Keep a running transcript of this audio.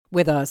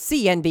With a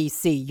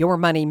CNBC Your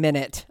Money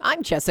Minute,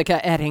 I'm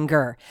Jessica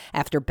Ettinger.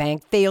 After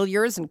bank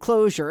failures and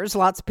closures,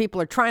 lots of people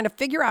are trying to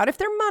figure out if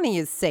their money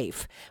is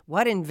safe,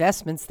 what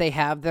investments they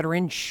have that are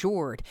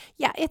insured.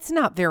 Yeah, it's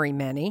not very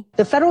many.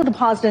 The Federal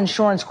Deposit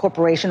Insurance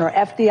Corporation, or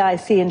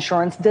FDIC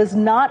insurance, does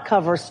not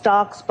cover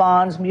stocks,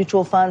 bonds,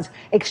 mutual funds,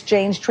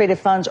 exchange-traded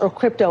funds, or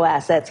crypto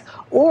assets,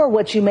 or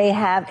what you may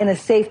have in a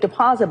safe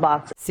deposit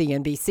box.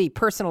 CNBC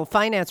personal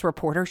finance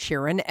reporter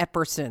Sharon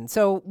Epperson.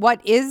 So what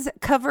is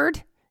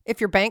covered if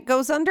your bank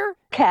goes under?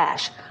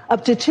 Cash,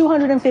 up to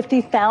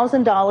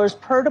 $250,000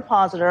 per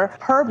depositor,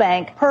 per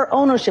bank, per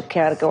ownership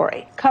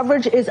category.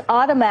 Coverage is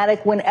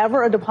automatic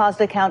whenever a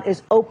deposit account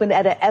is opened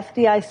at an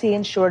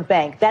FDIC-insured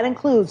bank. That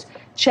includes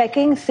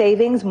checking,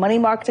 savings, money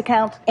market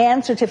accounts,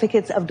 and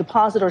certificates of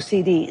deposit or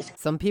CDs.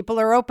 Some people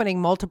are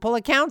opening multiple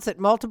accounts at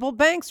multiple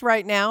banks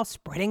right now,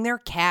 spreading their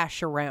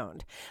cash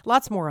around.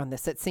 Lots more on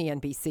this at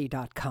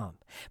CNBC.com.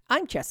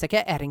 I'm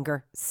Jessica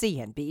Ettinger,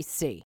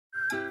 CNBC.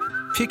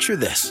 Picture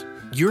this.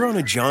 You're on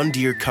a John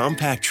Deere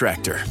compact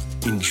tractor,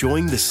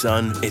 enjoying the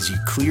sun as you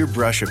clear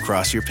brush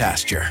across your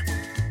pasture.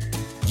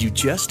 You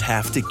just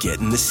have to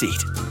get in the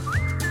seat.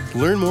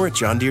 Learn more at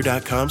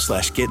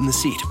johndeere.com/get in the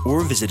seat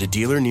or visit a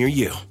dealer near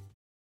you.